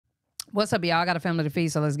What's up, y'all? I got a family to feed,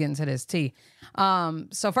 so let's get into this tea.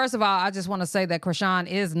 So first of all, I just want to say that Chrisean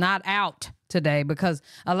is not out today because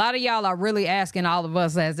a lot of y'all are really asking all of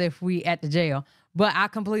us as if we at the jail. But I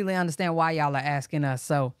completely understand why y'all are asking us,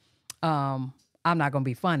 so I'm not going to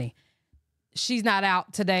be funny. She's not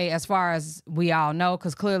out today as far as we all know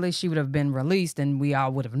because clearly she would have been released and we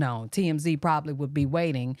all would have known. TMZ probably would be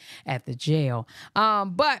waiting at the jail.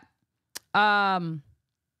 But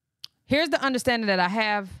here's the understanding that I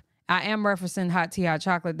have. I am referencing hot tea, hot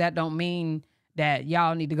chocolate. That don't mean that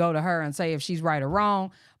y'all need to go to her and say if she's right or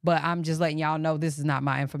wrong. But I'm just letting y'all know this is not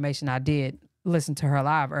my information. I did listen to her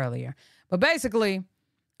live earlier. But basically,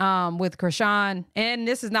 with Chrisean, and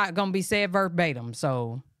this is not going to be said verbatim.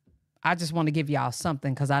 So I just want to give y'all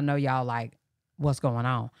something because I know y'all like what's going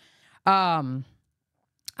on. I'm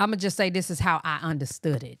going to just say this is how I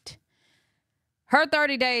understood it. Her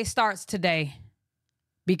 30 days starts today,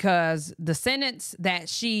 because the sentence that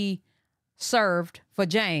she served for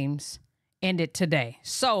James ended today.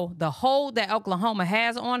 So the hold that Oklahoma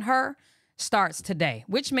has on her starts today,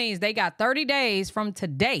 which means they got 30 days from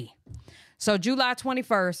today. So July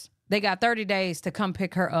 21st, they got 30 days to come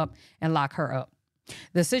pick her up and lock her up.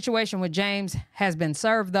 The situation with James has been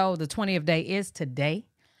served, though. The 20th day is today.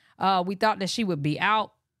 We thought that she would be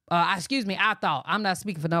out. I thought. I'm not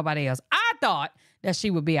speaking for nobody else. I thought that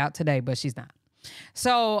she would be out today, but she's not.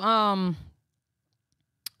 So,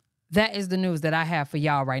 that is the news that I have for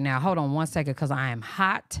y'all right now. Hold on one second because I am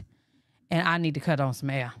hot and I need to cut on some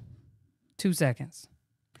air. 2 seconds.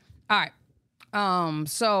 All right.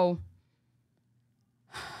 So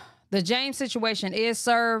the James situation is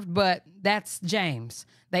served, but that's James.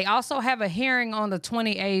 They also have a hearing on the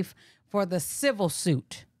 28th for the civil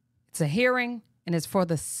suit. It's a hearing and it's for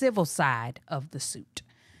the civil side of the suit.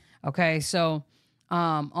 Okay. So,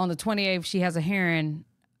 on the 28th, she has a hearing,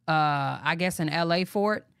 I guess, in L.A.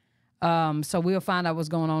 for it. So we'll find out what's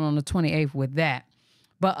going on the 28th with that.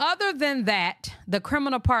 But other than that, the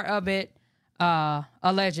criminal part of it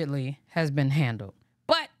allegedly has been handled.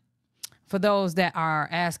 But for those that are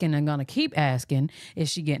asking and going to keep asking, is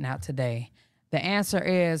she getting out today? The answer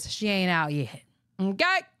is she ain't out yet.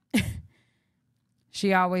 Okay?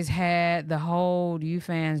 She always had the hold. You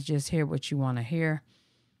fans just hear what you want to hear.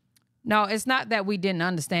 No, it's not that we didn't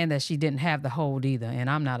understand that she didn't have the hold either, and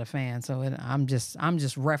I'm not a fan, so I'm just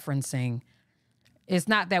referencing. It's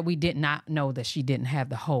not that we did not know that she didn't have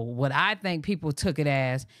the hold. What I think people took it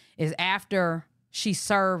as is after she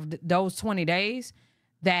served those 20 days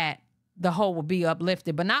that the hold will be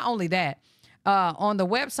uplifted. But not only that, on the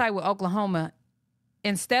website with Oklahoma,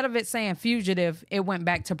 instead of it saying fugitive, it went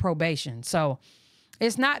back to probation. So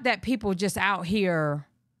it's not that people just out here,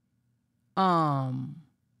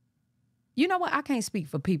 you know what? I can't speak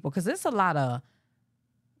for people because it's a lot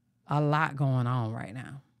going on right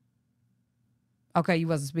now. Okay, you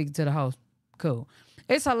wasn't speaking to the host. Cool.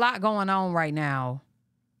 It's a lot going on right now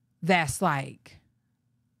that's like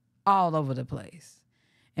all over the place.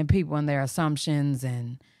 And people and their assumptions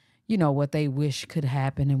and, you know, what they wish could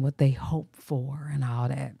happen and what they hope for and all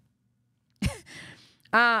that.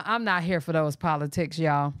 I'm not here for those politics,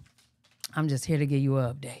 y'all. I'm just here to give you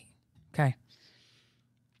an update. Okay.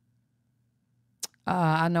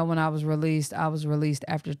 I know when I was released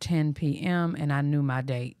after 10 p.m. and I knew my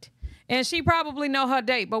date. And she probably know her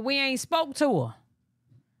date, but we ain't spoke to her.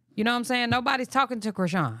 You know what I'm saying? Nobody's talking to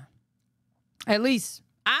Chrisean. At least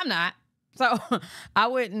I'm not. So I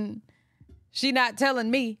wouldn't. She not telling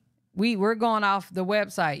me. We're going off the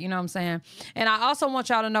website. You know what I'm saying? And I also want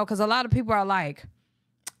y'all to know, because a lot of people are like,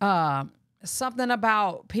 something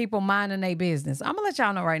about people minding their business. I'm going to let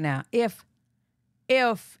y'all know right now. If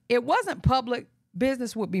it wasn't public,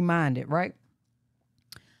 business would be minded, right?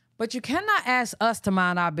 But you cannot ask us to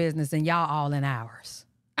mind our business and y'all all in ours.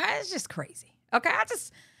 It's just crazy. Okay, I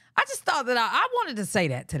just thought that I wanted to say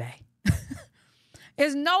that today.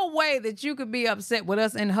 There's no way that you could be upset with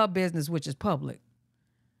us in her business, which is public,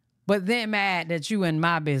 but then mad that you in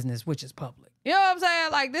my business, which is public. You know what I'm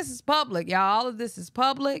saying? Like, this is public, y'all. All of this is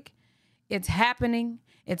public. It's happening.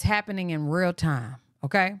 It's happening in real time,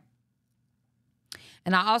 okay?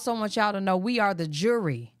 And I also want y'all to know we are the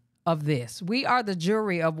jury of this. We are the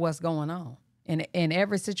jury of what's going on in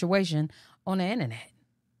every situation on the internet,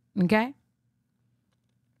 okay?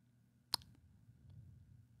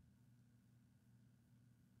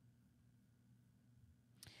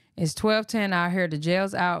 It's 12:10 out here. The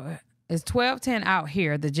jail's out. It's 12:10 out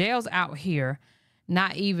here. The jail's out here,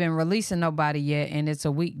 not even releasing nobody yet, and it's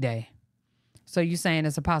a weekday. So you saying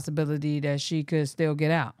it's a possibility that she could still get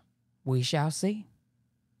out? We shall see.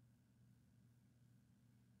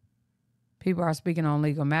 People are speaking on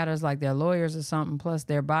legal matters like they're lawyers or something, plus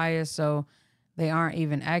they're biased, so they aren't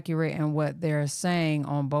even accurate in what they're saying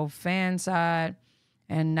on both fan side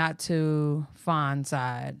and not to Fawn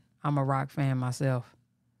side. I'm a Rock fan myself.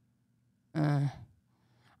 I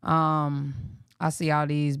see all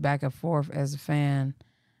these back and forth as a fan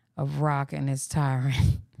of Rock, and it's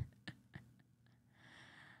tiring.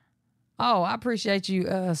 Oh, I appreciate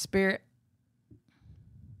you, Spirit.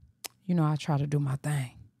 You know, I try to do my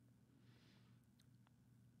thing.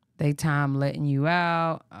 They time letting you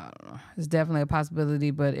out. I don't know. It's definitely a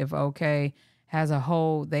possibility, but if OK has a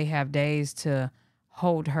hold, they have days to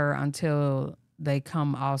hold her until they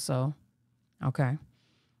come also. Okay.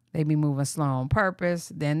 They be moving slow on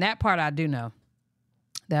purpose. Then that part I do know.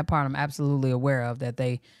 That part I'm absolutely aware of, that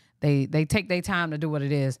they take their time to do what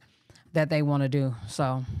it is that they want to do.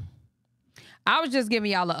 So I was just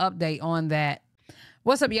giving y'all an update on that.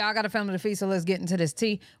 What's up, y'all? I got a family to feed, so let's get into this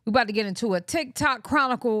tea. We about to get into a TikTok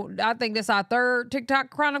Chronicle. I think that's our third TikTok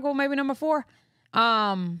Chronicle, maybe number 4.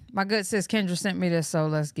 My good sis Kendra sent me this, so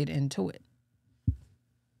let's get into it.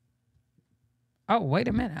 Oh, wait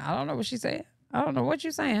a minute. I don't know what she said. I don't know what you're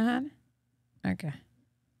saying, honey. Okay.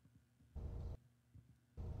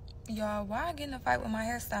 Y'all, why I get in a fight with my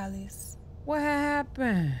hairstylist? What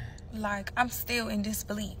happened? Like, I'm still in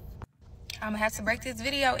disbelief. I'm gonna have to break this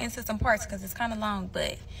video into some parts because it's kind of long,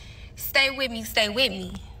 but stay with me, stay with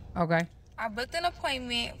me. Okay. I booked an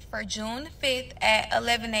appointment for June 5th at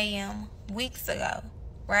 11 a.m. weeks ago,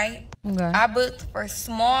 right? Okay. I booked for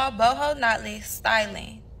small boho knotless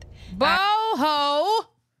styling. Boho?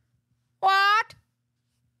 What?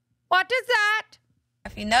 What is that?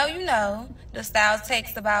 If you know, you know. The style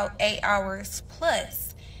takes about 8 hours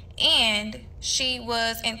plus. And she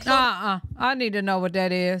was included. I need to know what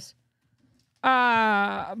that is.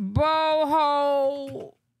 Boho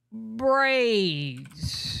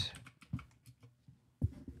braids.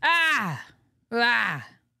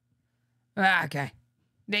 Okay.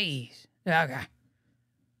 These. Okay.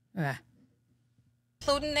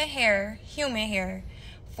 Including the hair, human hair,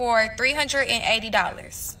 for $380.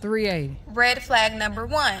 $380. Red flag number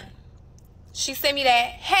 1. She sent me that,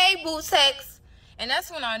 hey, boo text. And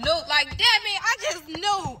that's when I knew, like, damn it, I just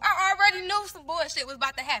knew. I already knew some bullshit was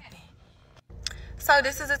about to happen. So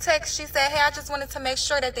this is a text. She said, hey, I just wanted to make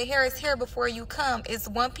sure that the hair is here before you come. It's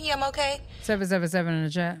 1 p.m., okay? 777 in the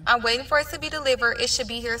chat. I'm waiting for it to be delivered. It should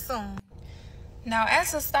be here soon. Now,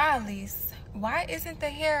 as a stylist, why isn't the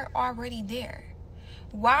hair already there?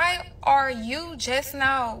 Why are you just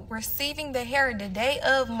now receiving the hair the day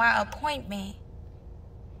of my appointment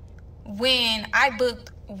when I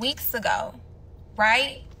booked weeks ago,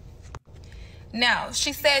 right? Now,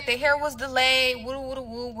 she said the hair was delayed,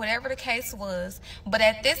 whatever the case was. But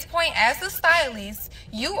at this point, as a stylist,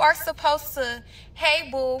 you are supposed to, hey,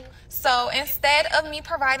 boo, so instead of me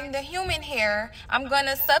providing the human hair, I'm going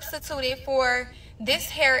to substitute it for this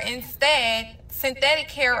hair instead, synthetic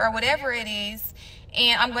hair or whatever it is,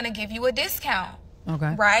 and I'm going to give you a discount.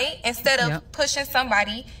 Okay. Right? Instead of pushing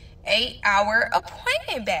somebody 8-hour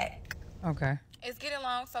appointment back. Okay. It's getting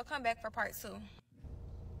long, so come back for part 2.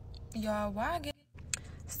 Y'all, why I get...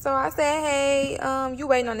 So I said, hey, you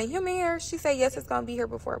waiting on the human hair? She said, yes, it's going to be here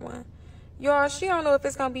before 1. Y'all, she don't know if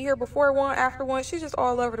it's going to be here before 1, after 1. She's just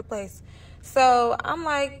all over the place. So I'm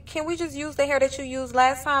like, can we just use the hair that you used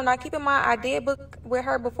last time? Now, keep in mind, I did book with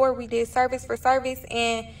her before. We did service for service,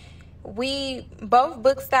 and we both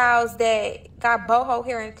booked styles that got boho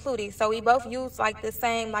hair included. So we both used like the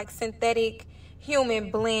same like synthetic human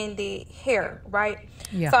blended hair, right?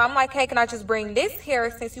 Yeah. So I'm like, hey, can I just bring this hair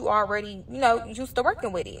since you already, you know, used to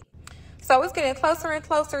working with it? So it's getting closer and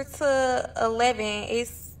closer to 11.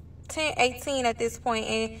 It's 10:18 at this point,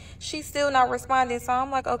 and she's still not responding. So I'm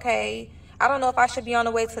like, okay, I don't know if I should be on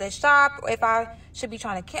the way to the shop or if I should be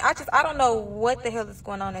trying to I don't know what the hell is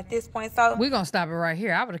going on at this point. So we're going to stop it right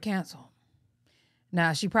here. I would have canceled.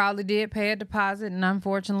 Now, she probably did pay a deposit, and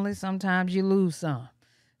unfortunately, sometimes you lose some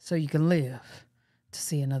so you can live to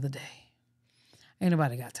see another day. Ain't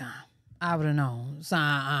nobody got time. I would have known. So,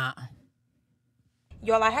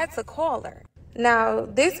 y'all, I had to call her. Now,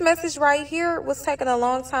 this message right here was taking a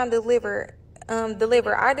long time to deliver.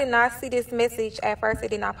 I did not see this message at first.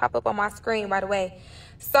 It did not pop up on my screen right away.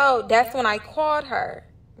 So that's when I called her,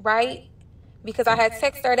 right? Because I had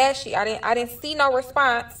texted her that shit. I didn't see no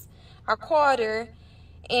response. I called her,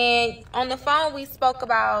 and on the phone we spoke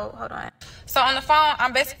about, hold on. So on the phone,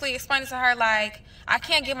 I'm basically explaining to her, like, I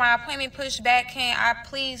can't get my appointment pushed back. Can I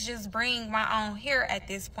please just bring my own hair at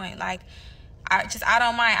this point? Like, I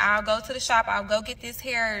don't mind. I'll go to the shop. I'll go get this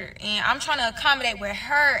hair. And I'm trying to accommodate with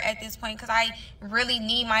her at this point because I really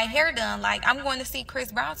need my hair done. Like, I'm going to see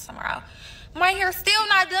Chris Brown tomorrow. My hair's still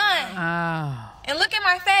not done. Oh. And look at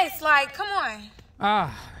my face. Like, come on.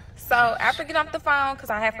 Oh. So after getting off the phone, because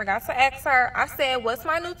I had forgot to ask her, I said, what's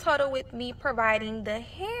my new total with me providing the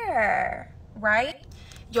hair? Right?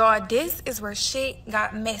 Y'all, this is where shit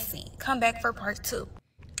got messy. Come back for part 2.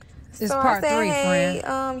 It's so part I said, 3, hey,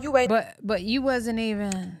 friend. you wait. But you wasn't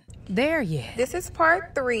even there yet. This is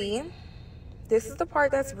part 3. This is the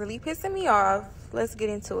part that's really pissing me off. Let's get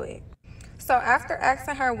into it. So after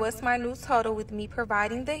asking her what's my new total with me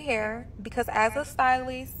providing the hair, because as a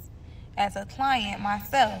stylist, as a client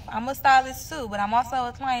myself, I'm a stylist too, but I'm also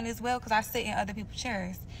a client as well because I sit in other people's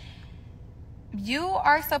chairs. You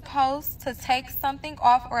are supposed to take something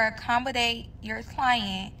off or accommodate your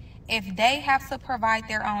client if they have to provide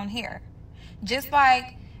their own hair. Just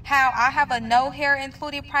like how I have a no hair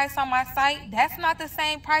included price on my site, that's not the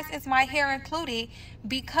same price as my hair included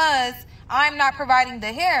because I'm not providing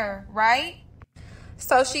the hair, right?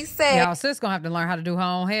 So she said, y'all sis gonna have to learn how to do her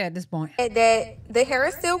own hair at this point. That the hair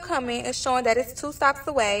is still coming and showing that it's 2 stops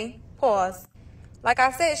away. Pause. Like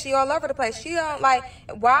I said, she all over the place. She don't like,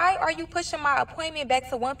 why are you pushing my appointment back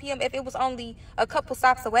to 1 p.m. if it was only a couple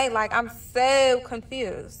stops away? Like, I'm so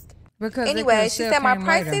confused. Because anyway, she said my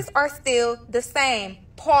prices are still the same.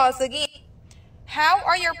 Pause again. How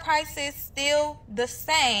are your prices still the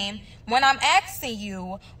same when I'm asking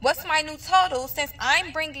you what's my new total since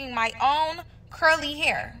I'm bringing my own curly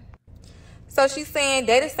hair? So she's saying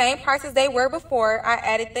they're the same prices they were before I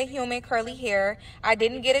added the human curly hair. I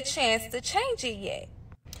didn't get a chance to change it yet.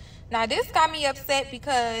 Now this got me upset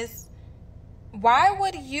because why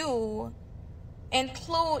would you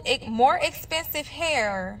include more expensive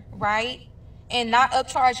hair, right, and not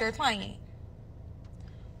upcharge your client?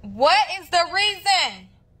 What is the reason?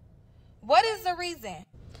 What is the reason?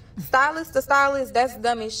 Stylist to stylist, that's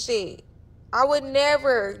dumb as shit. I would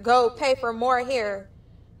never go pay for more hair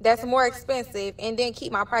that's more expensive and then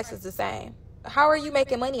keep my prices the same. How are you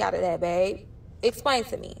making money out of that, babe? Explain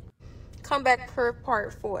to me. Come back for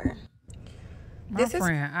part 4. My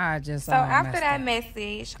friend, I just so after that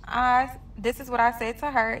message, this is what I said to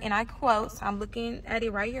her, and I quote, I'm looking at it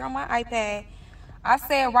right here on my iPad. I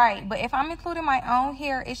said, right, but if I'm including my own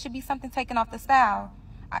hair, it should be something taken off the style.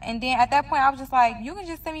 And then at that point, I was just like, you can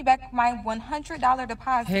just send me back my $100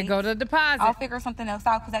 deposit. Here go the deposit. I'll figure something else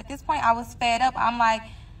out. Because at this point, I was fed up. I'm like,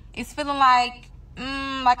 it's feeling like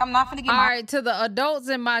I'm not going to get All right, to the adults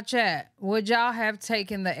in my chat, would y'all have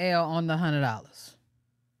taken the L on the $100?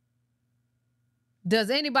 Does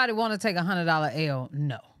anybody want to take a $100 L?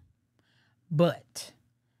 No. But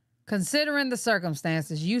considering the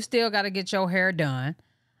circumstances, you still got to get your hair done.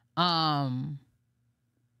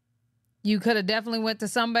 You could have definitely went to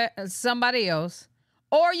somebody else,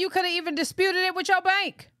 or you could have even disputed it with your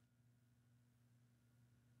bank.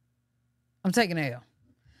 I'm taking the L.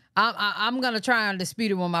 I'm going to try and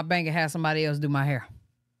dispute it with my bank and have somebody else do my hair.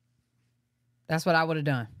 That's what I would have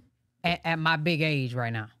done at my big age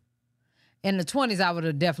right now. In the 20s, I would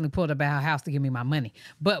have definitely pulled up at her house to give me my money.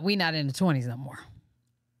 But we not in the 20s no more.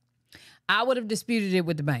 I would have disputed it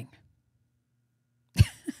with the bank.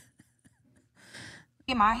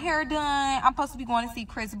 Get my hair done. I'm supposed to be going to see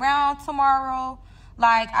Chris Brown tomorrow.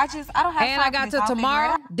 Like, I don't have time. And I got to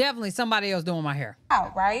tomorrow, definitely somebody else doing my hair.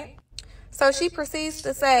 Out, right? So she proceeds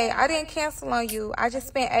to say, I didn't cancel on you. I just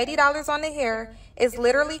spent $80 on the hair. It's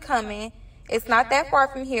literally coming. It's not that far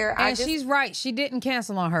from here. And she's right. She didn't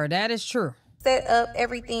cancel on her. That is true. Set up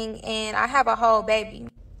everything, and I have a whole baby.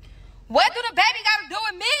 What do the baby got to do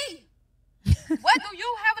with me? What do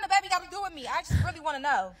you having a baby got to do with me? I just really want to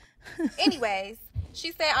know. Anyways,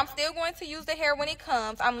 she said, I'm still going to use the hair when it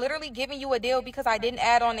comes. I'm literally giving you a deal because I didn't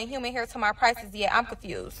add on the human hair to my prices yet. I'm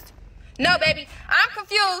confused. No, baby, I'm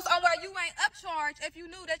confused on why you ain't upcharged if you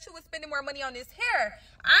knew that you was spending more money on this hair.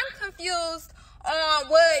 I'm confused on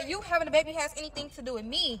what you having a baby has anything to do with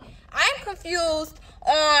me. I'm confused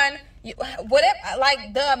on whatever,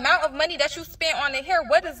 like the amount of money that you spent on the hair.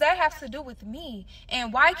 What does that have to do with me?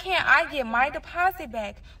 And why can't I get my deposit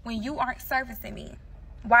back when you aren't servicing me?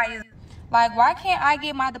 Why can't I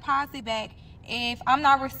get my deposit back if I'm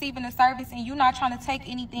not receiving the service and you're not trying to take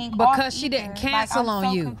anything off? Because she didn't cancel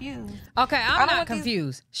on you. Confused. Okay, I'm not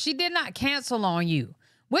confused. She did not cancel on you,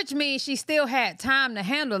 which means she still had time to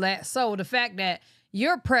handle that. So the fact that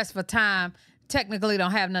you're pressed for time technically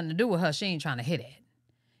don't have nothing to do with her. She ain't trying to hit it.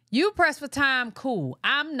 You pressed for time, cool.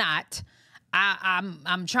 I'm not.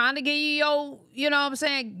 I'm trying to get you you know what I'm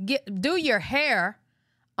saying, do your hair.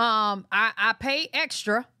 I pay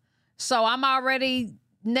extra, so I'm already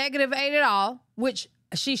 -8 at all, which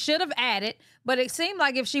she should have added, but it seemed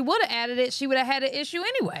like if she would have added it, she would have had an issue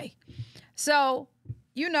anyway. So,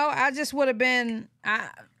 you know, I just would have been,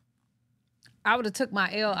 I would have took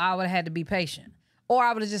my L. I would have had to be patient, or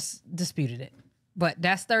I would have just disputed it. But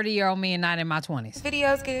that's 30-year-old me and not in my 20s.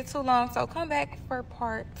 Video's getting too long, so come back for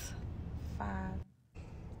part 5.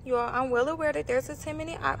 You all, I'm well aware that there's a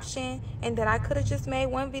 10-minute option and that I could have just made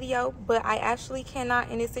one video, but I actually cannot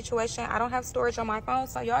in this situation. I don't have storage on my phone,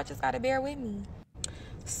 so y'all just gotta bear with me.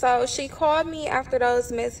 So she called me after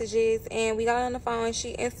those messages and we got on the phone. She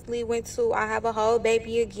instantly went to, I have a whole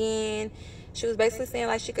baby again. She was basically saying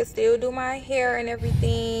like she could still do my hair and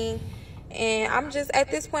everything. And I'm just, at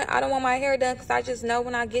this point, I don't want my hair done because I just know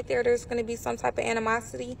when I get there, there's going to be some type of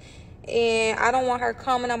animosity. And I don't want her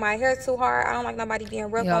combing on my hair too hard. I don't like nobody being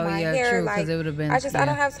rough on my hair. True, like, it would have been, I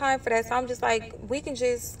don't have time for that. So I'm just like, we can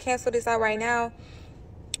just cancel this out right now.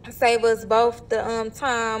 Save us both the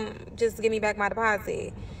time. Just give me back my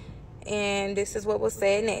deposit. And this is what was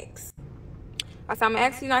said next. I said, I'm going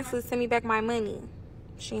to ask you nicely to send me back my money.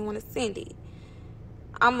 She didn't want to send it.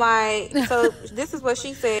 I'm like, so this is what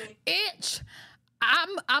she said. Itch,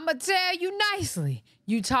 I'm going to tell you nicely.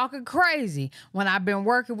 You talking crazy. When I've been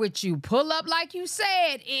working with you, pull up like you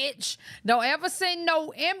said, Itch. Don't ever send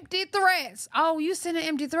no empty threats. Oh, you sending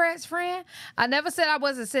empty threats, friend? I never said I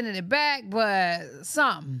wasn't sending it back, but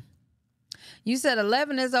something. You said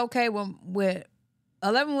 11 is okay with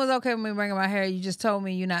 11 was okay with me bringing my hair. You just told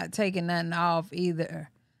me you're not taking nothing off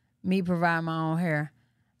either. Me providing my own hair.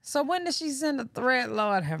 So when did she send a threat?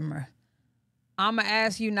 Lord have mercy. I'm going to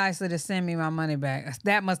ask you nicely to send me my money back.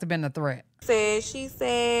 That must have been the threat. She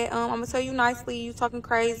said, I'm going to tell you nicely, you talking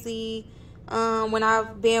crazy. When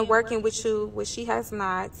I've been working with you, which she has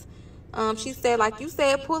not. She said, like you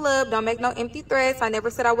said, pull up. Don't make no empty threats. I never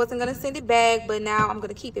said I wasn't going to send it back, but now I'm going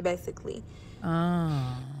to keep it, basically.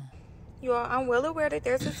 Oh. You all, I'm well aware that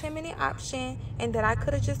there's a 10-minute option and that I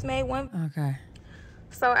could have just made one. Okay.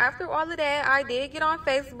 So after all of that, I did get on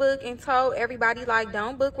Facebook and told everybody, like,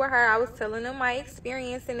 don't book with her. I was telling them my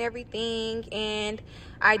experience and everything. And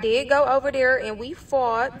I did go over there and we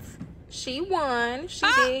fought. She won. She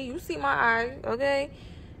did. You see my eye, okay?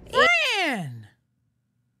 Friend!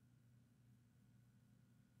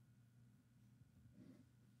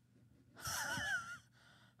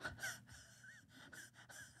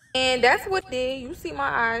 And that's what did. You see my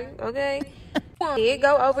eye, okay? I did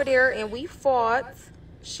go over there and we fought.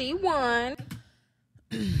 She won.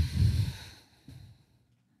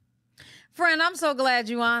 Friend, I'm so glad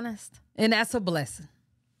you honest. And that's a blessing.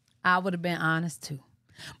 I would have been honest too.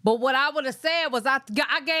 But what I would have said was I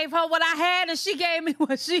gave her what I had and she gave me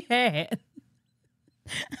what she had.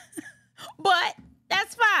 But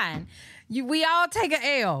that's fine. We all take an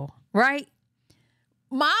L, right?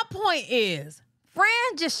 My point is,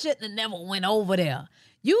 Fran just shouldn't have never went over there.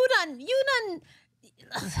 You done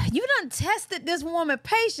tested this woman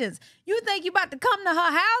patience. You think you about to come to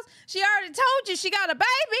her house? She already told you she got a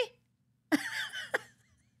baby.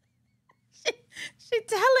 she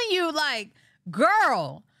telling you like,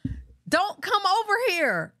 girl, don't come over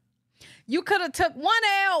here. You could have took one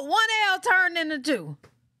L turned into 2.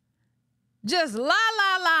 Just la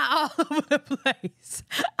all over the place.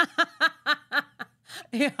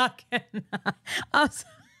 Yeah, I cannot. I'm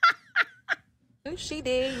sorry. She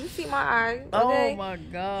did. You see my eye, Oh okay? my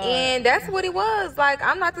God. And that's what it was. Like,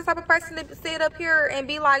 I'm not the type of person to sit up here and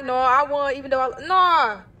be like, no, I won, even though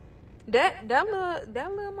no. That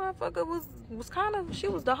little motherfucker was kind of, she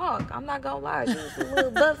was the hawk. I'm not gonna lie. She was a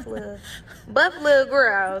little buff little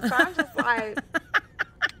girl. So I'm just like,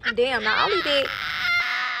 damn, not only did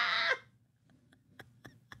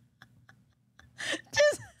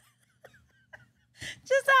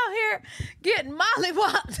just out here getting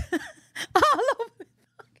mollywopped all over.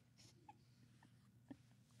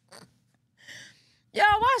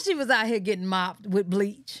 Y'all, why she was out here getting mopped with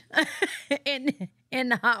bleach in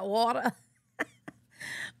the hot water?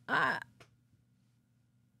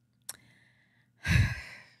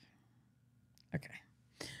 Okay.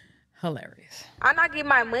 Hilarious. I'm not getting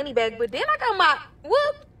my money back, but then I got my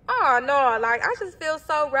whoop. Oh no, like I just feel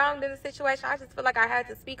so wronged in the situation. I just feel like I had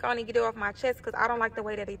to speak on it and get it off my chest because I don't like the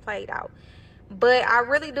way that it played out. But I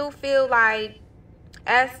really do feel like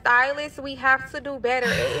as stylists, we have to do better.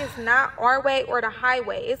 It is not our way or the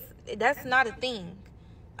highway. That's not a thing.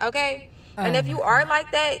 Okay? And if you are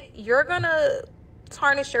like that, you're gonna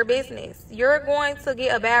tarnish your business. You're going to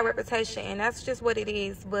get a bad reputation, and that's just what it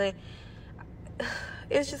is. But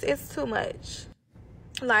it's too much.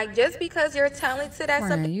 Like, just because you're talented at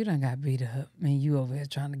something, you done got beat up, and you over here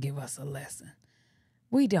trying to give us a lesson.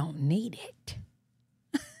 We don't need it.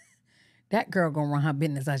 That girl gonna run her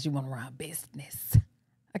business as you want to run her business.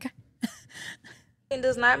 Okay? It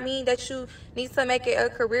does not mean that you need to make it a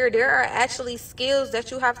career. There are actually skills that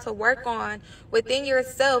you have to work on within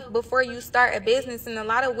yourself before you start a business, and a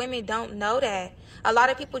lot of women don't know that. A lot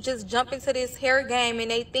of people just jump into this hair game and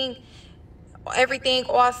they think everything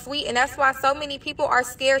all sweet, and that's why so many people are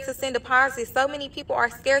scared to send deposits. So many people are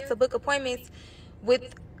scared to book appointments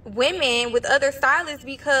with women, with other stylists,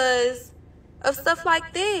 because of stuff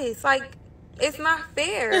like this. Like, it's not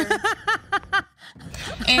fair.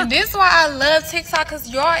 And this why I love TikTok, because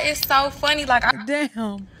y'all is so funny. Like, damn.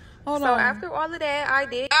 Hold on. So after all of that, I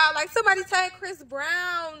did like somebody tag Chris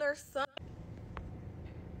Brown or something.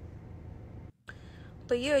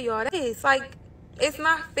 But yeah, y'all, that is like, it's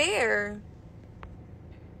not fair.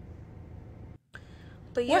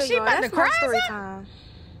 But yeah, y'all, that's my story time.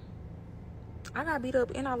 I got beat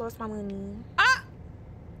up and I lost my money.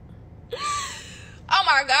 Oh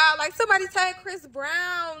my God, like somebody tag Chris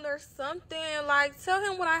Brown or something. Like, tell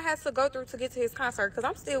him what I had to go through to get to his concert, because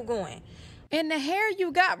I'm still going. And the hair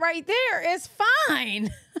you got right there is fine.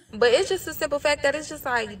 But it's just a simple fact that it's just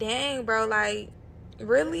like, dang, bro, like,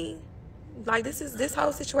 really? Like, this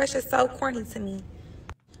whole situation is so corny to me.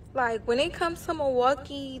 Like, when it comes to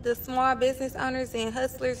Milwaukee, the small business owners and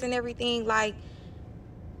hustlers and everything, like,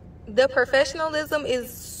 the professionalism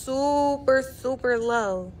is super, super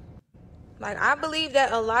low. Like, I believe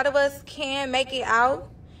that a lot of us can make it out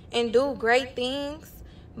and do great things,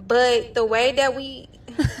 but the way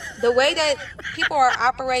that people are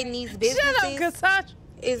operating these businesses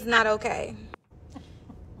is not okay.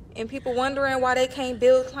 And people wondering why they can't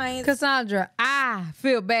build clients. Cassandra, I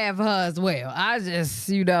feel bad for her as well. I just,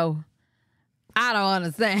 I don't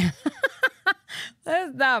understand.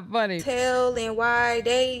 That's not funny. And why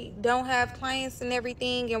they don't have clients and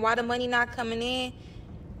everything, and why the money not coming in.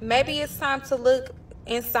 Maybe it's time to look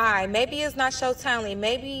inside. Maybe it's not your talent.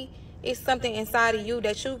 Maybe it's something inside of you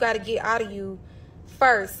that you got to get out of you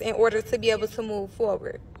first in order to be able to move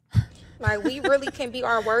forward. Like, we really can be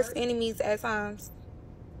our worst enemies at times.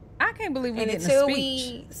 I can't believe we getting a speech. And until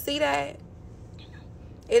we see that,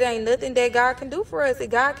 it ain't nothing that God can do for us.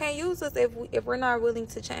 God can't use us if we're not willing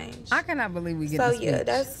to change. I cannot believe we getting a speech. So yeah,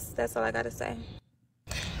 that's all I got to say.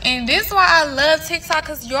 And this is why I love TikTok,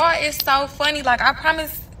 because y'all is so funny. Like, I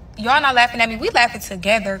promise y'all not laughing at me. We laughing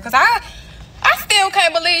together, because I still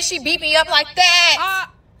can't believe she beat me up like that.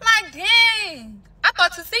 Like, dang. I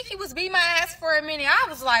thought Tasiki was beating my ass for a minute. I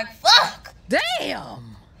was like, fuck.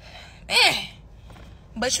 Damn. Man.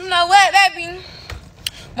 But you know what, baby?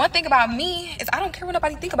 One thing about me is I don't care what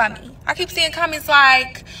nobody think about me. I keep seeing comments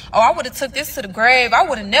like, oh, I would have took this to the grave. I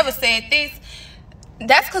would have never said this.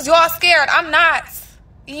 That's because y'all scared. I'm not.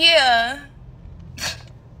 Yeah.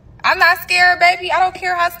 I'm not scared, baby. I don't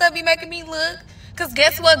care how stuff be making me look. Because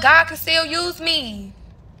guess what? God can still use me.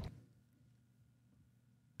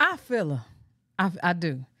 I feel her. I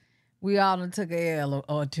do. We all done took a L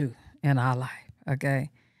or two in our life, okay?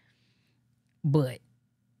 But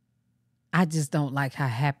I just don't like how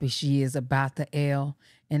happy she is about the L,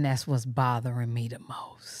 and that's what's bothering me the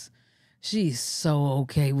most. She's so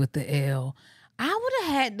okay with the L. I would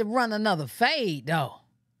have had to run another fade, though.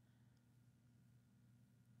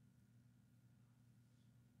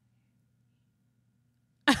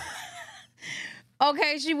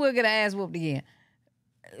 Okay, she would get her ass whooped again.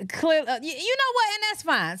 Clear, you know what? And that's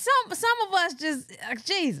fine. Some of us just,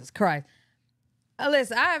 Jesus Christ.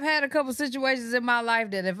 Listen, I have had a couple situations in my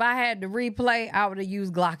life that if I had to replay, I would have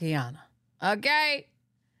used Glockiana. Okay?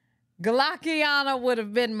 Glockiana would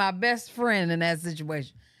have been my best friend in that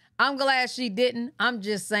situation. I'm glad she didn't. I'm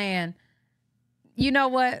just saying, you know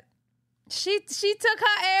what? She took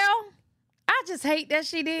her L. I just hate that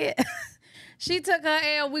she did. She took her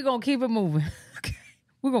L. We're going to keep it moving.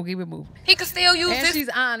 We're going to keep it moving. He could still use and this. She's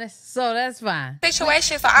honest, so that's fine.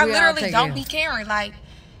 Situation, so I literally don't be caring. Like,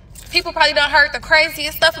 people probably done heard the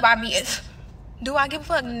craziest stuff about me. Do I give a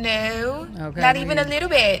fuck? No. Okay, not even a little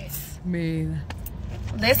bit. Me.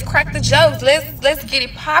 Let's crack the jokes. Let's get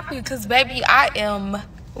it popping, because, baby, I am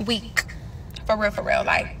weak. For real.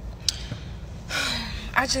 Like,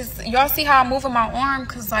 y'all see how I'm moving my arm?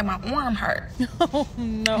 Because, like, my arm hurt. Oh,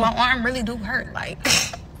 no. My arm really do hurt, like.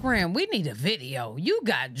 Friend, we need a video. You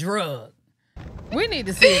got drugged. We need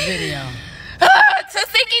to see a video.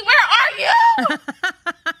 Tasiki, where are you?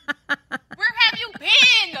 Where have you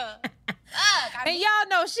been? And y'all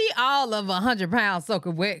know she all of 100 pounds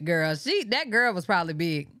soaking wet girl. That girl was probably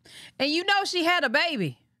big. And you know she had a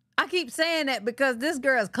baby. I keep saying that because this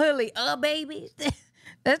girl is clearly a baby.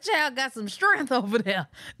 That child got some strength over there.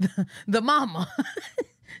 The mama.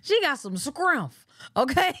 She got some scrumph.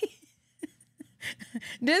 Okay?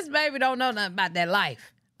 This baby don't know nothing about that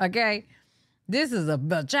life. Okay? This is a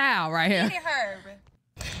child right here.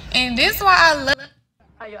 And this why I love.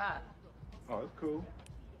 How your eye? Oh, it's cool.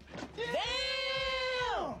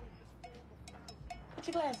 Damn! Put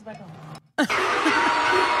your glasses back on.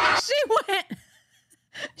 She went.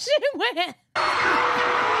 She went.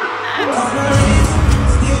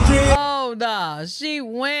 Oh, no. She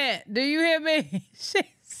went. Do you hear me? She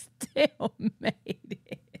still made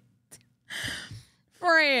it.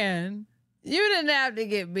 Friend, you didn't have to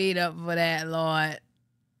get beat up for that, Lord.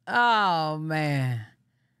 Oh, man.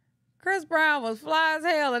 Chris Brown was fly as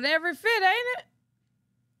hell in every fit, ain't it?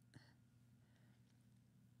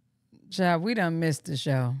 Child, we done missed the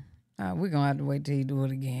show. We're going to have to wait till he do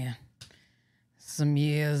it again. Some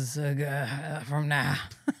years from now.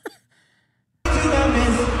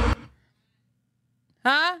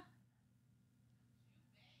 Huh?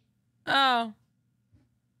 Oh.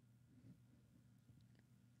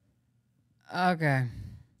 Okay.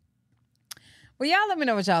 Well, y'all let me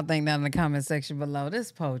know what y'all think down in the comment section below.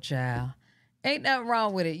 This poor child. Ain't nothing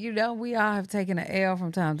wrong with it. You know, we all have taken an L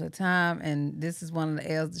from time to time, and this is one of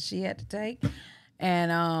the L's that she had to take.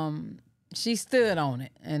 And she stood on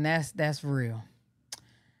it, and that's real.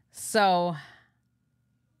 So,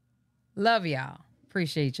 love y'all.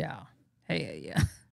 Appreciate y'all. Hey, yeah.